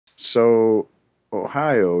So,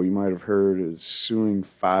 Ohio, you might have heard, is suing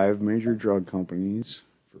five major drug companies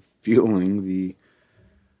for fueling the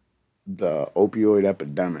opioid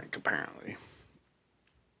epidemic. Apparently,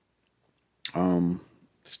 the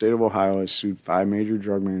state of Ohio has sued five major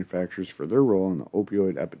drug manufacturers for their role in the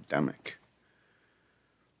opioid epidemic.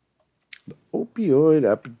 The opioid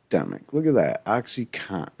epidemic. Look at that,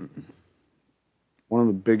 OxyContin, one of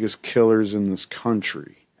the biggest killers in this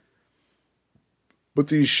country. But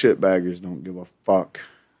these shitbaggers don't give a fuck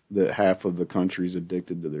that half of the country's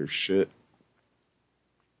addicted to their shit.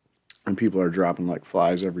 And people are dropping like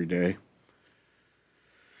flies every day.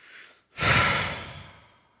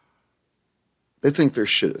 They think their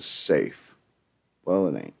shit is safe. Well,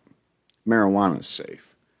 it ain't. Marijuana is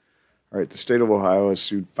safe. All right, the state of Ohio has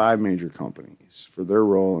sued five major companies for their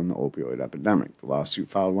role in the opioid epidemic. The lawsuit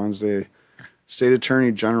filed Wednesday. State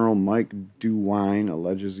Attorney General Mike DeWine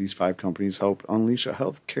alleges these five companies helped unleash a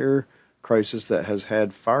healthcare crisis that has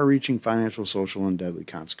had far-reaching financial, social, and deadly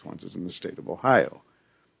consequences in the state of Ohio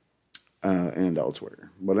and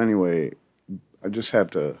elsewhere. But anyway, I just have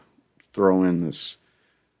to throw in this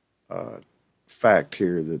fact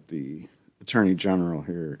here that the Attorney General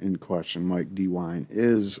here in question, Mike DeWine,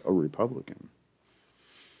 is a Republican.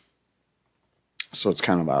 So it's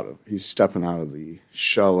kind of he's stepping out of the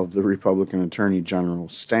shell of the Republican Attorney General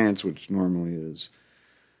stance, which normally is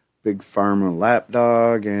big pharma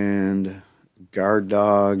lapdog and guard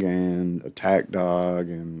dog and attack dog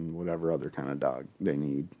and whatever other kind of dog they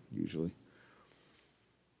need, usually.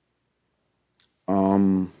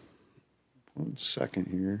 1 second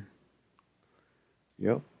here.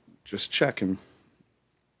 Yep, just checking.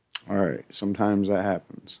 All right, sometimes that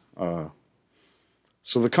happens.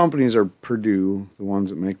 So the companies are Purdue, the ones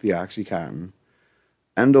that make the OxyContin,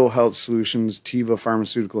 Endo Health Solutions, Teva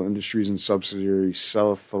Pharmaceutical Industries and subsidiary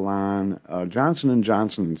Cephalon, Johnson &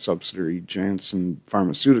 Johnson and subsidiary Janssen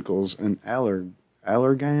Pharmaceuticals, and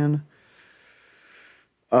Allergan.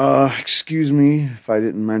 Excuse me if I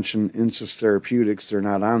didn't mention Insys Therapeutics. They're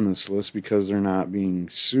not on this list because they're not being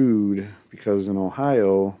sued, because in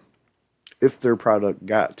Ohio, if their product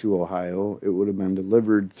got to Ohio, it would have been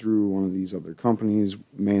delivered through one of these other companies,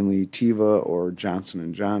 mainly Teva or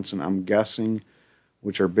Johnson & Johnson, I'm guessing,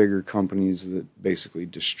 which are bigger companies that basically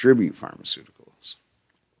distribute pharmaceuticals.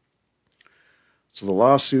 So the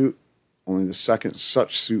lawsuit, only the second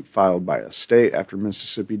such suit filed by a state after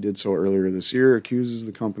Mississippi did so earlier this year, accuses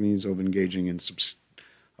the companies of engaging in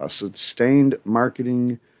a sustained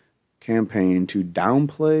marketing campaign to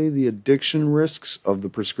downplay the addiction risks of the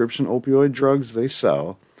prescription opioid drugs they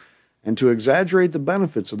sell and to exaggerate the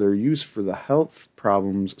benefits of their use for the health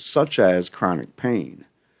problems such as chronic pain.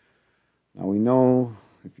 Now we know,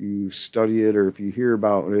 if you study it or if you hear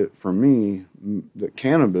about it from me, that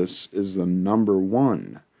cannabis is the number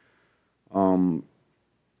one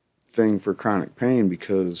thing for chronic pain,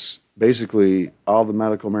 because basically all the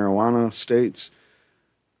medical marijuana states,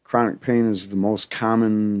 chronic pain is the most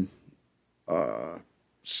common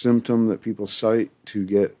symptom that people cite to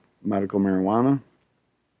get medical marijuana,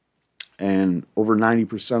 and over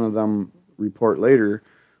 90% of them report later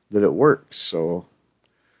that it works. So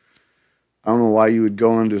I don't know why you would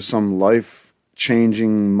go into some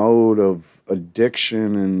life-changing mode of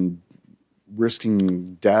addiction and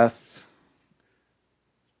risking death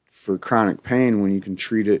for chronic pain when you can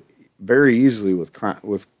treat it very easily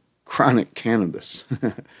with chronic cannabis,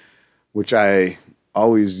 which I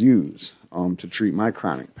always use to treat my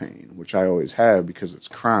chronic pain, which I always have because it's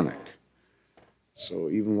chronic. So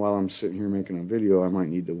even while I'm sitting here making a video, I might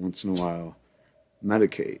need to once in a while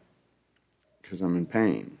medicate because I'm in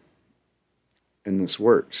pain. And this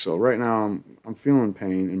works. So right now I'm feeling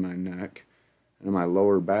pain in my neck and in my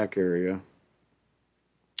lower back area.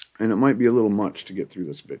 And it might be a little much to get through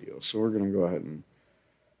this video. So we're going to go ahead and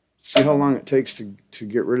see how long it takes to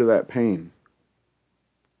get rid of that pain.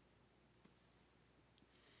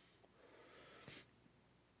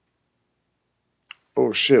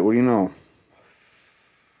 Oh shit, what do you know?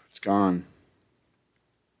 It's gone.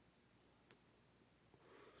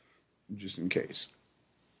 Just in case.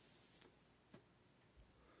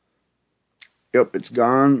 Yep, it's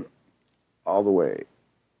gone all the way.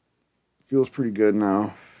 Feels pretty good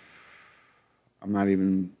now.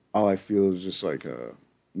 All I feel is just like a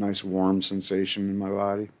nice warm sensation in my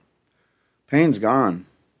body. Pain's gone.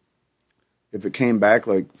 If it came back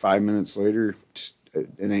like 5 minutes later, it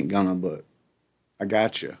ain't gonna, but I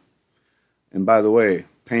got you. And by the way,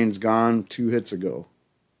 pain's gone 2 hits ago.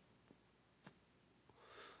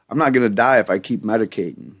 I'm not gonna die if I keep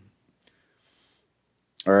medicating.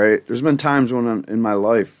 All right, there's been times in my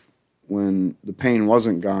life when the pain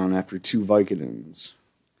wasn't gone after 2 Vicodins.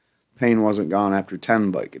 pain wasn't gone after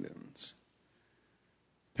 10 Vicodins.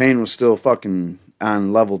 Pain was still fucking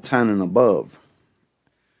on level 10 and above.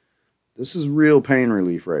 This is real pain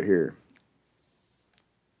relief right here.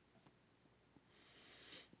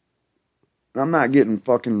 I'm not getting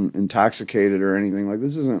fucking intoxicated or anything. Like,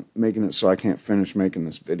 this isn't making it so I can't finish making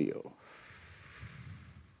this video.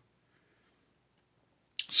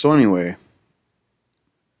 So anyway,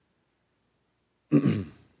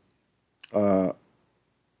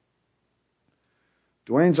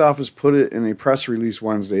 Dwayne's office put it in a press release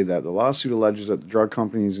Wednesday that the lawsuit alleges that the drug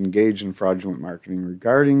companies engaged in fraudulent marketing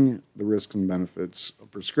regarding the risks and benefits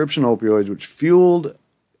of prescription opioids, which fueled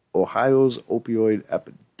Ohio's opioid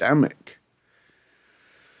epidemic.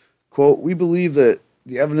 Quote, we believe that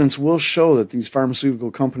the evidence will show that these pharmaceutical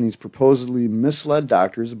companies purportedly misled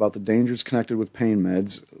doctors about the dangers connected with pain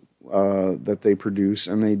meds that they produce,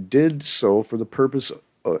 and they did so for the purpose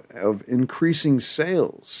of increasing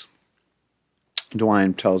sales.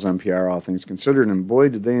 DeWine tells NPR, all things considered, and boy,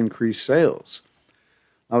 did they increase sales.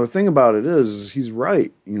 Now, the thing about it is he's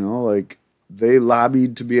right. You know, like, they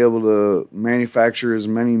lobbied to be able to manufacture as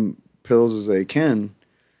many pills as they can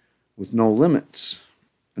with no limits.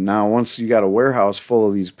 And now once you got a warehouse full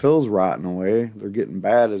of these pills rotting away, they're getting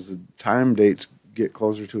bad as the time dates get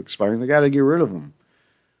closer to expiring. They got to get rid of them.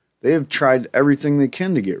 They have tried everything they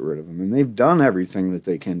can to get rid of them, and they've done everything that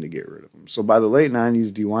they can to get rid of them. So by the late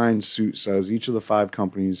 90s, DeWine's suit says each of the 5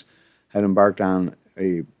 companies had embarked on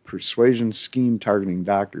a persuasion scheme targeting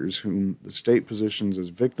doctors whom the state positions as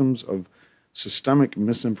victims of systemic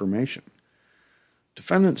misinformation.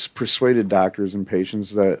 Defendants persuaded doctors and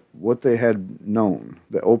patients that what they had known,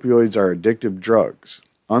 that opioids are addictive drugs,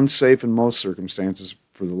 unsafe in most circumstances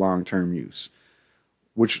for the long-term use,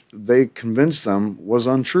 which they convinced them was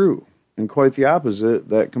untrue, and quite the opposite,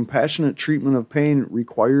 that compassionate treatment of pain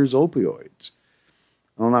requires opioids.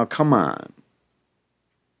 Oh, now come on.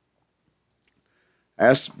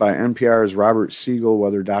 Asked by NPR's Robert Siegel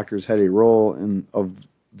whether doctors had a role of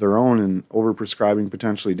their own in overprescribing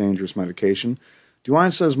potentially dangerous medication,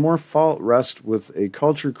 DeWine says more fault rests with a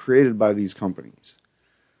culture created by these companies.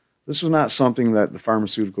 This was not something that the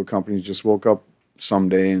pharmaceutical companies just woke up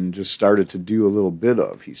someday and just started to do a little bit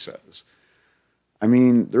of, he says. I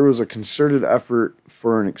mean, there was a concerted effort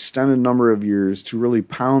for an extended number of years to really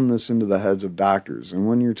pound this into the heads of doctors. And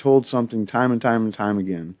when you're told something time and time and time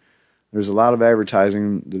again, there's a lot of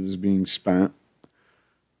advertising that is being spent.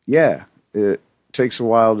 Yeah, it takes a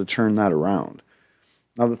while to turn that around.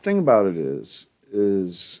 Now, the thing about it is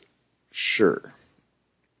sure,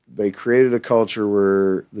 they created a culture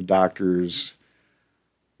where the doctors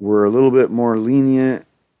were a little bit more lenient.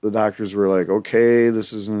 The doctors were like, okay,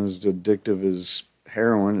 this isn't as addictive as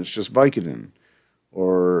heroin, it's just Vicodin.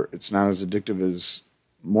 Or it's not as addictive as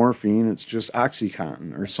morphine, it's just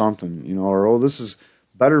Oxycontin or something, you know, or, oh, this is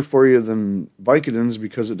better for you than Vicodins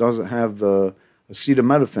because it doesn't have the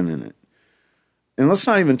acetaminophen in it. And let's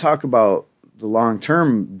not even talk about the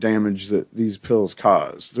long-term damage that these pills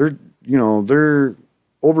cause. Their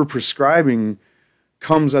overprescribing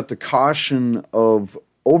comes at the caution of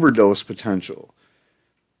overdose potential.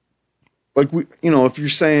 Like, if you're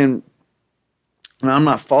saying, and I'm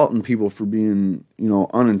not faulting people for being,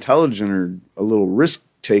 unintelligent or a little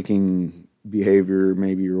risk-taking behavior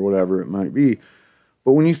maybe or whatever it might be,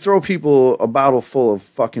 but when you throw people a bottle full of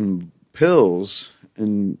fucking pills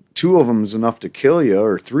and 2 of them is enough to kill you,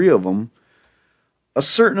 or 3 of them, a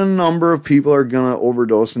certain number of people are going to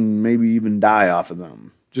overdose and maybe even die off of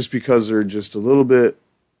them just because they're just a little bit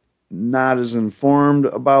not as informed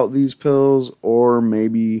about these pills, or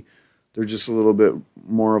maybe they're just a little bit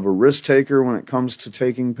more of a risk taker when it comes to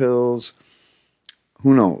taking pills.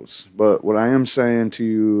 Who knows? But what I am saying to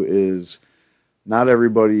you is not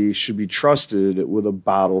everybody should be trusted with a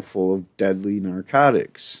bottle full of deadly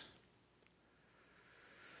narcotics.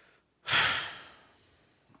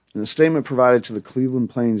 In a statement provided to the Cleveland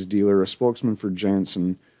Plains Dealer, a spokesman for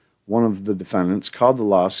Janssen, one of the defendants, called the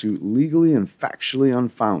lawsuit legally and factually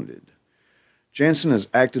unfounded. Janssen has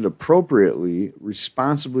acted appropriately,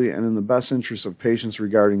 responsibly, and in the best interest of patients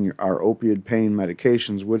regarding our opioid pain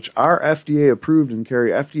medications, which are FDA approved and carry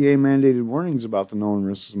FDA mandated warnings about the known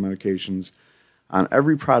risks of medications on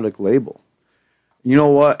every product label. You know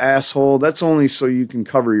what, asshole? That's only so you can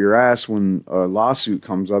cover your ass when a lawsuit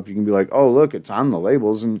comes up. You can be like, oh, look, it's on the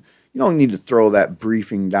labels. And you don't need to throw that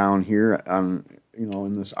briefing down here on,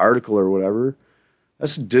 in this article or whatever.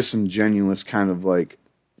 That's disingenuous kind of like,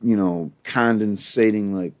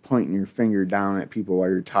 condensating, like pointing your finger down at people while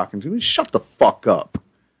you're talking to them. Shut the fuck up.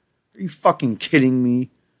 Are you fucking kidding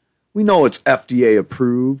me? We know it's FDA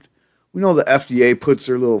approved. We know the FDA puts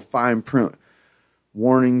their little fine print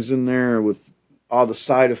warnings in there with all the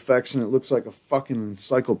side effects, and it looks like a fucking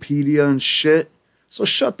encyclopedia and shit. So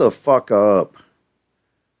shut the fuck up.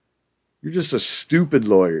 You're just a stupid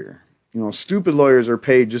lawyer. You know, stupid lawyers are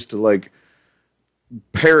paid just to, like,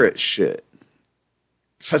 parrot shit.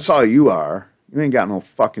 That's all you are. You ain't got no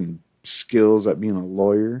fucking skills at being a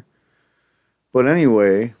lawyer. But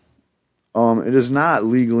anyway, it is not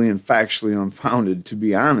legally and factually unfounded, to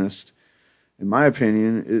be honest. In my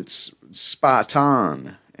opinion, it's spot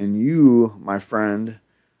on. And you, my friend,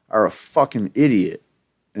 are a fucking idiot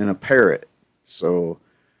and a parrot. So,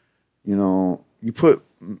 you know, you put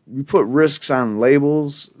risks on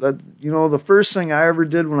labels. That, you know, the first thing I ever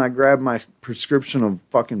did when I grabbed my prescription of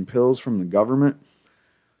fucking pills from the government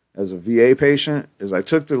as a VA patient is I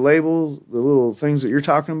took the labels, the little things that you're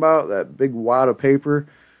talking about, that big wad of paper,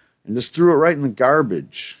 and just threw it right in the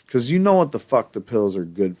garbage. Because you know what the fuck the pills are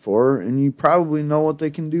good for, and you probably know what they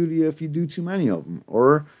can do to you if you do too many of them.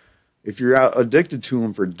 Or if you're addicted to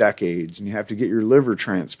them for decades and you have to get your liver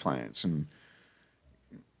transplants and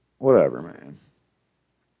whatever, man.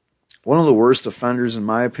 One of the worst offenders, in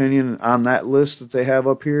my opinion, on that list that they have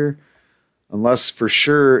up here, unless for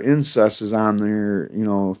sure incest is on there, you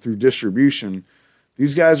know, through distribution.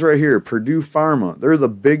 These guys right here, Purdue Pharma, they're the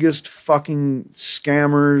biggest fucking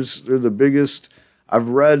scammers. They're the biggest. I've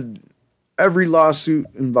read every lawsuit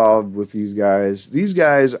involved with these guys. These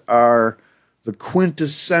guys are the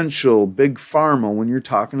quintessential big pharma when you're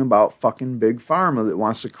talking about fucking big pharma that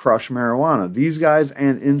wants to crush marijuana. These guys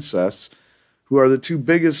and incest, who are the two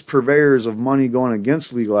biggest purveyors of money going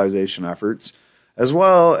against legalization efforts, as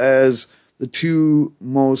well as the two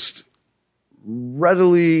most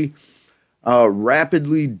rampantly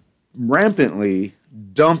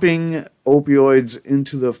dumping opioids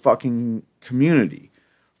into the fucking community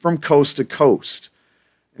from coast to coast.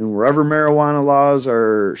 And wherever marijuana laws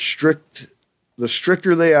are strict, the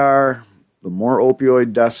stricter they are, the more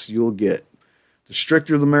opioid deaths you'll get. The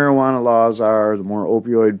stricter the marijuana laws are, the more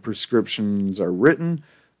opioid prescriptions are written,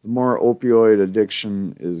 the more opioid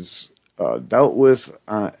addiction is dealt with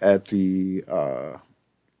at the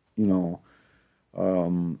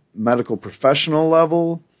medical professional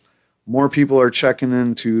level. More people are checking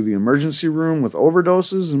into the emergency room with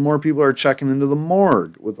overdoses, and more people are checking into the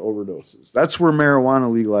morgue with overdoses. That's where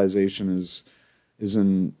marijuana legalization is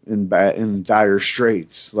in dire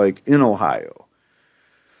straits, like in Ohio.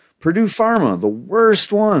 Purdue Pharma, the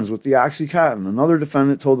worst ones with the Oxycontin. Another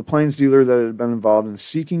defendant told the Plains dealer that it had been involved in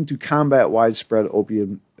seeking to combat widespread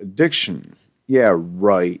opiate addiction. Yeah,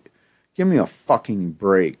 right. Give me a fucking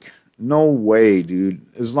break. No way, dude.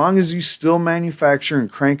 As long as you still manufacture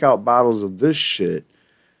and crank out bottles of this shit,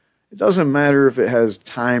 it doesn't matter if it has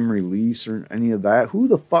time release or any of that. Who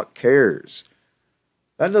the fuck cares?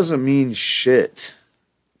 That doesn't mean shit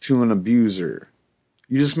to an abuser.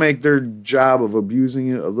 You just make their job of abusing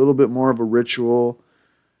it a little bit more of a ritual,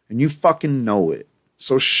 and you fucking know it.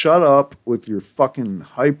 So shut up with your fucking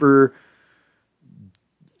hyper,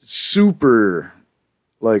 super,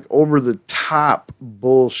 like over-the-top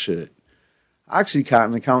bullshit.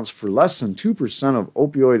 Oxycontin accounts for less than 2% of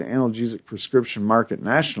opioid analgesic prescription market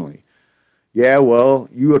nationally. Yeah, well,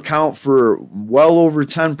 you account for well over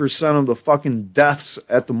 10% of the fucking deaths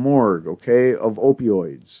at the morgue, okay, of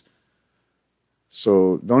opioids.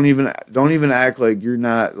 So don't even act like you're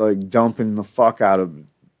not like dumping the fuck out of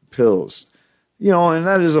pills. You know, and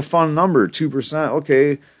that is a fun number, 2%.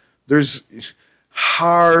 Okay, there's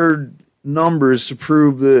hard numbers to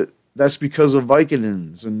prove that that's because of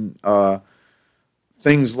Vicodins and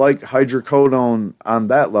things like hydrocodone on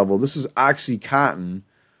that level. This is Oxycontin,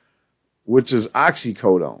 which is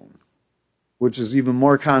oxycodone, which is even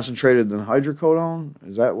more concentrated than hydrocodone.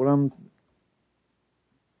 Is that what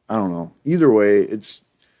I don't know. Either way,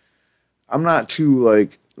 I'm not too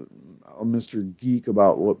like a Mr. Geek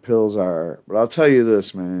about what pills are, but I'll tell you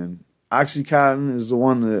this, man. Oxycontin is the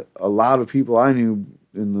one that a lot of people I knew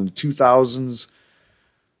in the 2000s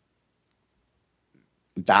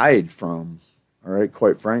died from. All right,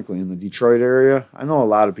 quite frankly, in the Detroit area, I know a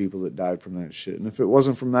lot of people that died from that shit. And if it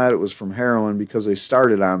wasn't from that, it was from heroin because they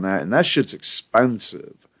started on that, and that shit's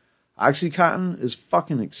expensive. Oxycontin is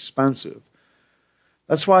fucking expensive.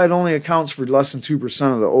 That's why it only accounts for less than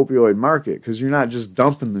 2% of the opioid market, because you're not just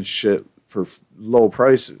dumping this shit for low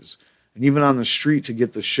prices. And even on the street to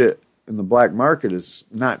get the shit in the black market is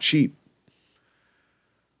not cheap.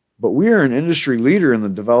 But we are an industry leader in the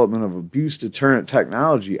development of abuse deterrent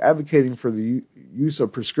technology, advocating for the use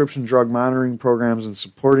of prescription drug monitoring programs and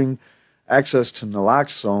supporting access to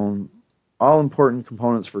naloxone, all important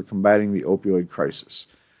components for combating the opioid crisis.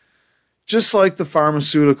 just like the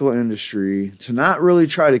pharmaceutical industry, to not really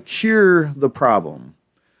try to cure the problem,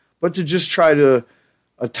 but to just try to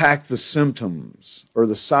attack the symptoms or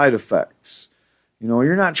the side effects. You know,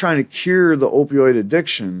 you're not trying to cure the opioid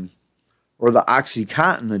addiction or the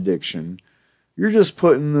Oxycontin addiction. You're just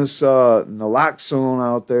putting this naloxone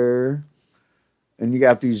out there, and you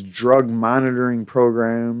got these drug monitoring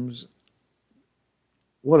programs.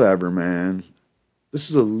 Whatever, man. This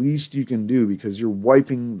is the least you can do because you're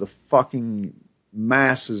wiping the fucking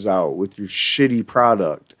masses out with your shitty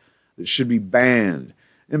product that should be banned.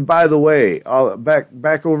 And by the way,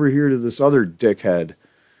 back over here to this other dickhead.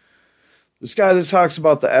 This guy that talks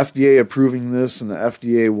about the FDA approving this and the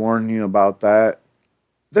FDA warning you about that.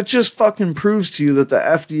 That just fucking proves to you that the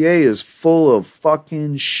FDA is full of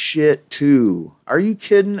fucking shit too. Are you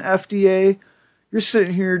kidding, FDA? You're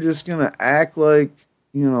sitting here just gonna act like,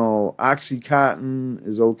 you know, Oxycontin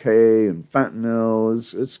is okay and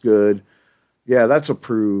fentanyl it's good. Yeah, that's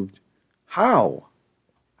approved. How?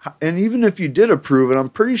 And even if you did approve it, I'm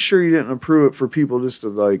pretty sure you didn't approve it for people just to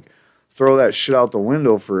like throw that shit out the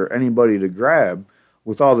window for anybody to grab.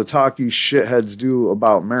 With all the talk you shitheads do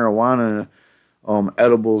about marijuana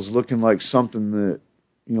edibles looking like something that,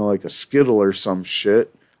 you know, like a Skittle or some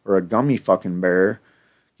shit or a gummy fucking bear.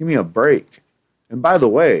 Give me a break. And by the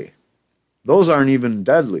way, those aren't even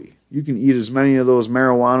deadly. You can eat as many of those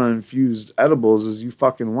marijuana-infused edibles as you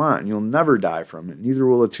fucking want, and you'll never die from it. Neither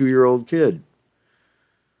will a 2-year-old kid.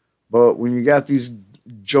 But when you got these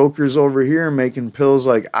jokers over here making pills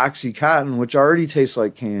like Oxycontin, which already tastes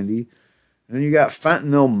like candy, and then you got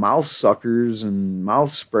fentanyl mouth suckers and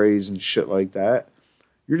mouth sprays and shit like that,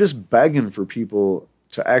 you're just begging for people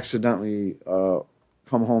to accidentally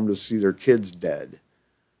come home to see their kids dead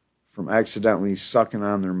from accidentally sucking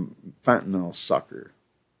on their fentanyl sucker.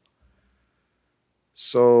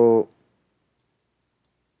 So,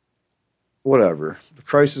 whatever. The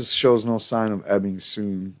crisis shows no sign of ebbing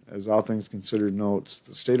soon. As All Things Considered notes,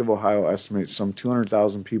 the state of Ohio estimates some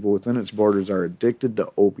 200,000 people within its borders are addicted to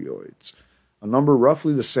opioids, a number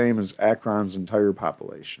roughly the same as Akron's entire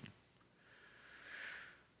population.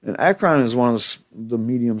 And Akron is one of the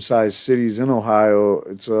medium-sized cities in Ohio.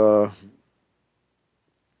 It's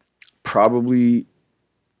probably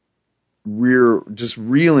just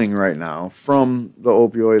reeling right now from the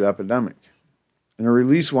opioid epidemic. In a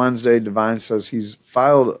release Wednesday, Devine says he's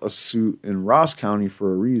filed a suit in Ross County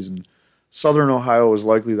for a reason. Southern Ohio is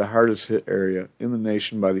likely the hardest hit area in the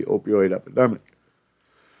nation by the opioid epidemic.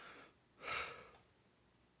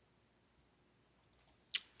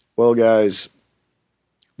 Well, guys,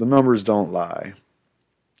 the numbers don't lie.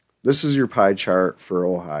 This is your pie chart for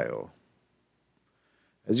Ohio.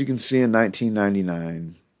 As you can see, in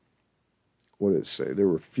 1999, what did it say? There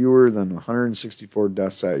were fewer than 164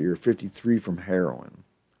 deaths that year, 53 from heroin.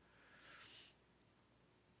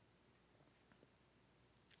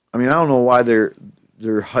 I mean, I don't know why they're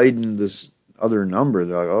hiding this other number.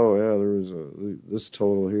 They're like, oh yeah, there was this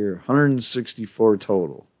total here, 164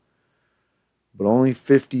 total, but only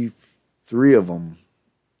 53 of them.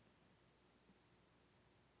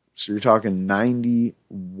 So you're talking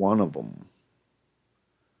 91 of them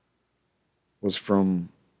was from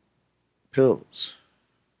pills,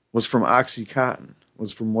 was from Oxycontin,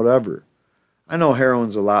 was from whatever. I know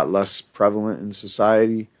heroin's a lot less prevalent in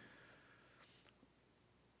society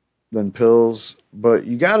than pills, but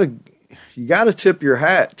you gotta tip your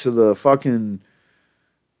hat to the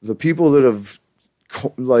people that have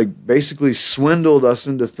like basically swindled us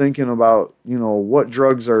into thinking about, you know, what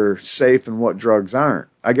drugs are safe and what drugs aren't.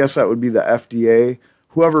 I guess that would be the FDA,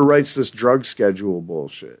 whoever writes this drug schedule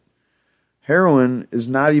bullshit. Heroin is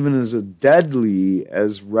not even as deadly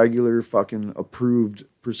as regular fucking approved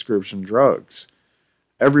prescription drugs.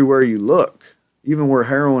 Everywhere you look, even where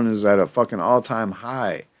heroin is at a fucking all-time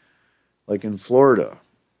high, like in Florida,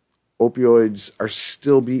 opioids are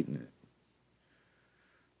still beating it.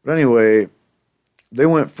 But anyway, they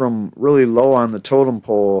went from really low on the totem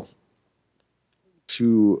pole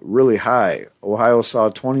to really high. Ohio saw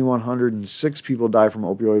 2,106 people die from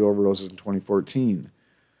opioid overdoses in 2014.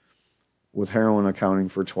 With heroin accounting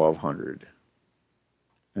for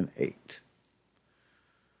 1,208.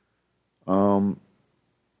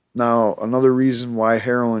 Now, another reason why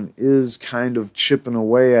heroin is kind of chipping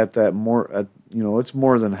away at that it's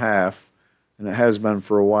more than half, and it has been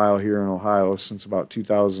for a while here in Ohio since about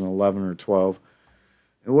 2011 or 12.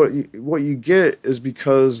 And what you get is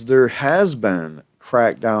because there has been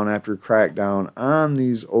crackdown after crackdown on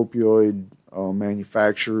these opioid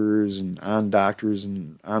manufacturers and on doctors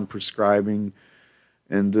and on prescribing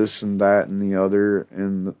and this and that and the other.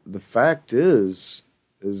 And the fact is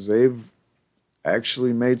they've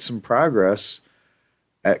actually made some progress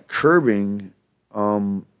at curbing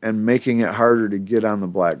and making it harder to get on the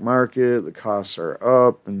black market. The costs are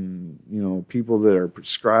up, and people that are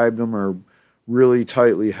prescribed them are really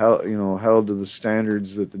tightly held to the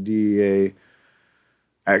standards that the DEA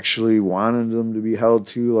actually wanted them to be held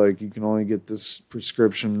to. Like, you can only get this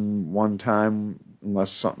prescription one time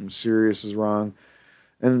unless something serious is wrong.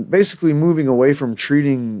 And basically moving away from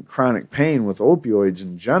treating chronic pain with opioids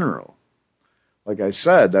in general. Like I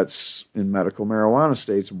said, that's in medical marijuana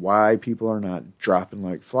states why people are not dropping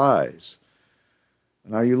like flies.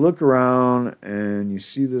 Now you look around and you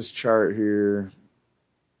see this chart here.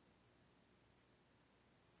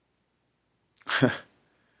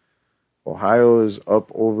 Ohio is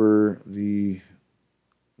up over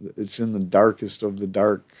it's in the darkest of the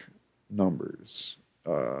dark numbers.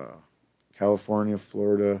 California,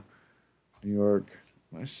 Florida, New York,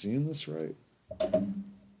 am I seeing this right?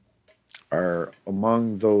 Are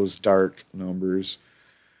among those dark numbers.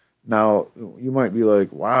 Now, you might be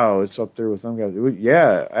like, wow, it's up there with them guys.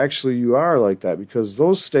 Yeah, actually you are like that, because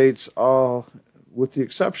those states all, with the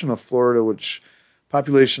exception of Florida, which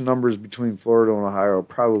population numbers between Florida and Ohio are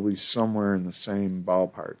probably somewhere in the same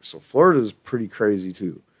ballpark. So Florida is pretty crazy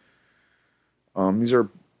too. These are,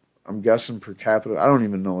 I'm guessing, per capita. I don't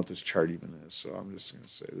even know what this chart even is, so I'm just going to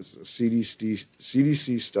say this is a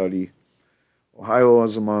CDC study. Ohio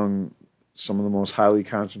is among some of the most highly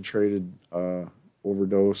concentrated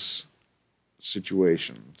overdose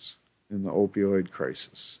situations in the opioid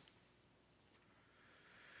crisis.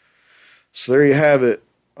 So there you have it.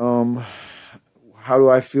 How do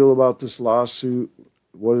I feel about this lawsuit?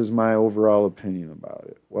 What is my overall opinion about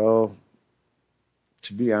it? Well,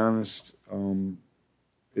 to be honest,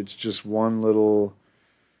 it's just one little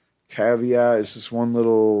caveat. It's just one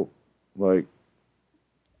little, like,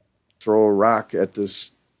 throw a rock at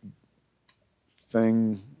this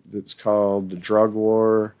thing that's called the drug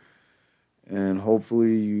war, and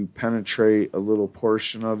hopefully you penetrate a little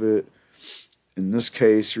portion of it. In this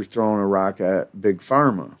case, you're throwing a rock at Big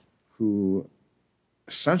Pharma, who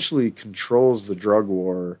essentially controls the drug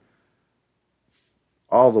war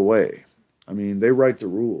all the way. I mean, they write the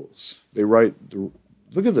rules.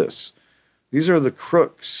 Look at this. These are the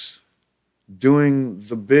crooks doing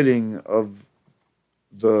the bidding of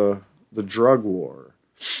the drug war.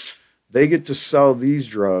 They get to sell these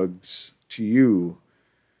drugs to you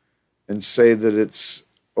and say that it's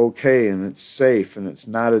okay and it's safe and it's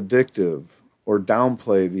not addictive, or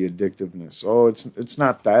downplay the addictiveness. Oh, it's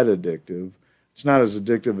not that addictive. It's not as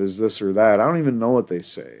addictive as this or that. I don't even know what they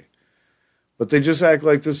say. But they just act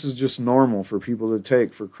like this is just normal for people to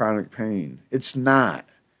take for chronic pain. It's not.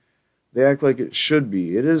 They act like it should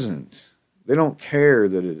be. It isn't. They don't care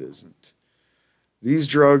that it isn't. These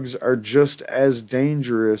drugs are just as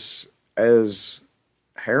dangerous as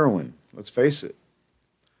heroin. Let's face it.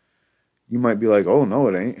 You might be like, oh, no,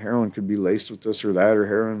 it ain't. Heroin could be laced with this or that, or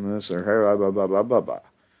heroin this, or heroin, blah, blah, blah, blah, blah.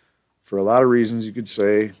 For a lot of reasons, you could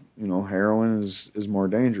say, heroin is more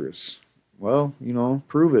dangerous. Well,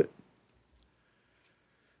 prove it.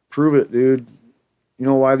 Prove it, dude. You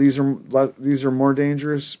know why these are more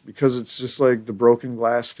dangerous? Because it's just like the broken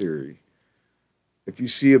glass theory. If you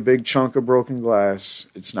see a big chunk of broken glass,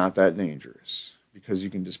 it's not that dangerous, because you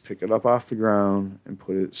can just pick it up off the ground and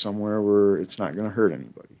put it somewhere where it's not going to hurt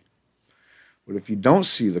anybody. But if you don't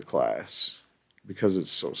see the glass, because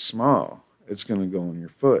it's so small, it's going to go in your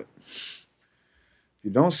foot. If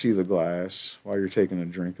you don't see the glass while you're taking a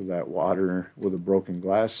drink of that water with a broken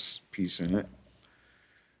glass piece in it,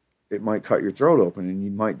 it might cut your throat open and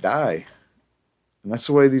you might die. And that's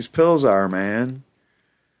the way these pills are, man.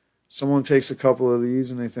 Someone takes a couple of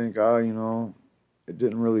these and they think, it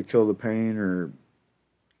didn't really kill the pain or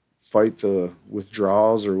fight the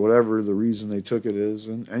withdrawals or whatever the reason they took it is.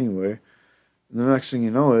 And anyway, the next thing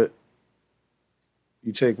you know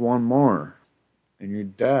you take one more and you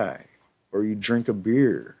die. Or you drink a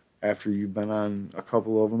beer after you've been on a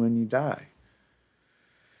couple of them and you die.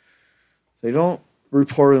 They don't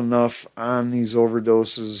report enough on these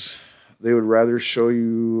overdoses. They would rather show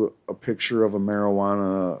you a picture of a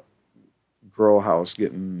marijuana grow house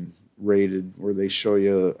getting raided, where they show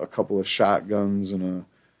you a couple of shotguns and a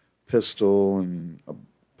pistol and a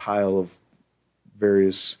pile of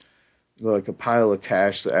various, like a pile of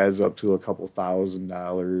cash that adds up to a couple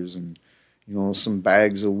 $1,000 and some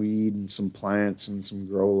bags of weed and some plants and some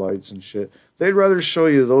grow lights and shit. They'd rather show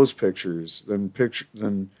you those pictures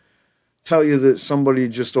than tell you that somebody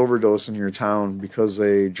just overdosed in your town because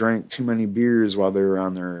they drank too many beers while they were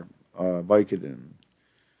on their Vicodin.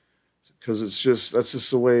 Because that's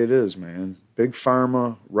just the way it is, man. Big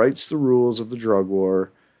Pharma writes the rules of the drug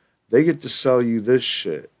war. They get to sell you this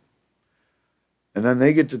shit. And then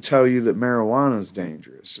they get to tell you that marijuana is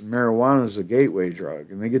dangerous. And marijuana is a gateway drug.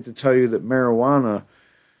 And they get to tell you that marijuana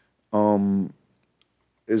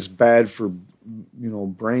is bad for,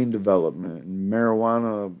 brain development. And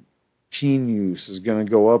marijuana teen use is going to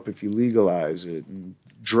go up if you legalize it. And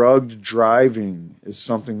drugged driving is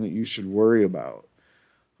something that you should worry about.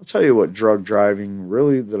 I'll tell you what drug driving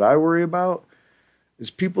really that I worry about is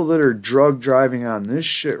people that are drug driving on this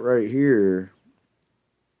shit right here.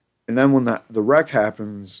 And then when the wreck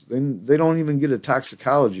happens, then they don't even get a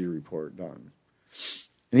toxicology report done.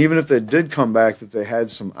 And even if they did come back that they had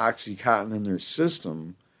some Oxycontin in their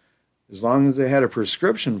system, as long as they had a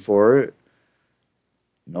prescription for it,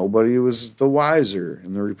 nobody was the wiser.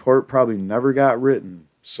 And the report probably never got written.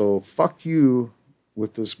 So fuck you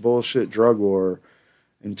with this bullshit drug war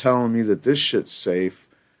and telling me that this shit's safe.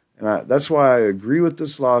 And that's why I agree with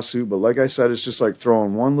this lawsuit. But like I said, it's just like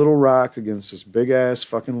throwing one little rock against this big-ass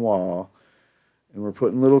fucking wall. And we're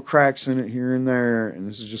putting little cracks in it here and there. And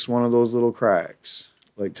this is just one of those little cracks.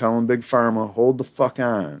 Like telling Big Pharma, hold the fuck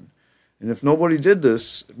on. And if nobody did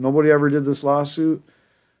this, if nobody ever did this lawsuit,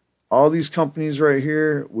 all these companies right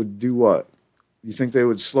here would do what? You think they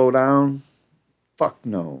would slow down? Fuck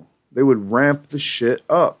no. They would ramp the shit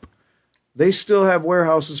up. They still have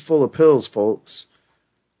warehouses full of pills, folks.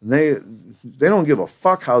 And they don't give a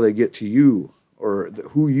fuck how they get to you or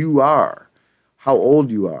who you are, how old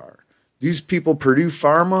you are. These people, Purdue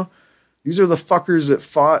Pharma, these are the fuckers that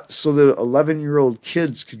fought so that 11-year-old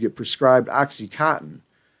kids could get prescribed Oxycontin.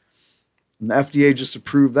 And the FDA just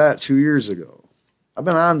approved that 2 years ago. I've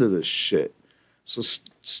been on to this shit. So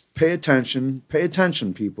pay attention. Pay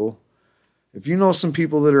attention, people. If you know some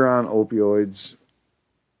people that are on opioids,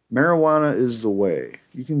 marijuana is the way.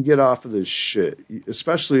 You can get off of this shit,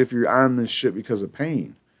 especially if you're on this shit because of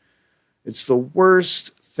pain. It's the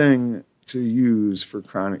worst thing to use for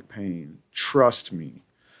chronic pain. Trust me.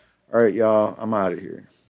 All right, y'all, I'm out of here.